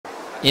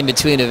in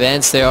between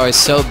events. They're always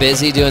so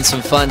busy doing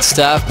some fun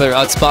stuff, but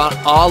it's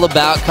all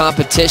about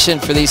competition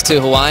for these two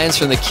Hawaiians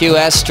from the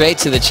QS straight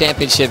to the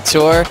championship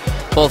tour,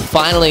 both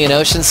finally in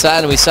Oceanside,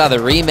 and we saw the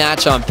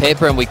rematch on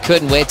paper, and we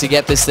couldn't wait to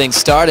get this thing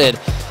started.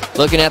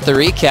 Looking at the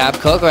recap,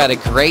 Coco had a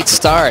great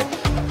start.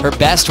 Her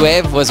best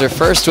wave was her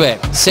first wave,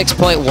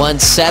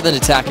 6.17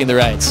 attacking the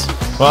rights.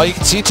 Well, you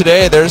can see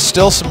today there's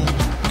still some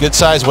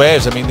good-sized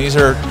waves. I mean, these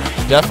are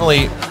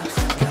definitely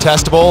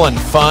contestable and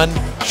fun,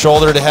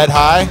 shoulder to head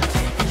high.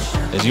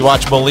 As you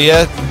watch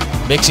Malia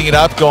mixing it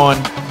up,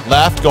 going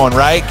left, going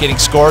right, getting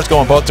scores,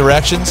 going both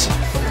directions.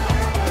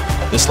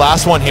 This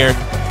last one here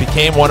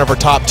became one of her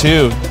top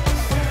two.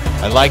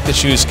 I like that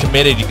she was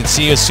committed. You can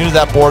see as soon as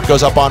that board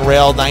goes up on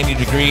rail, 90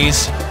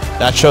 degrees,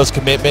 that shows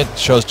commitment,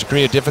 shows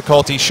degree of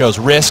difficulty, shows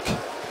risk,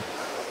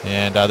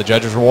 and the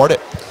judges reward it.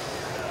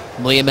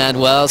 Malia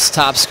Manuel's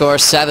top score,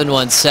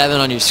 717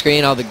 on your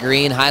screen. All the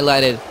green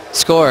highlighted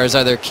scores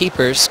are their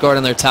keepers, scored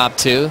on their top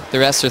two. The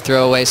rest are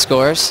throwaway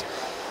scores.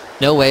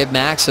 No wave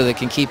max, so they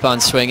can keep on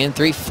swinging.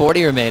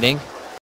 340 remaining.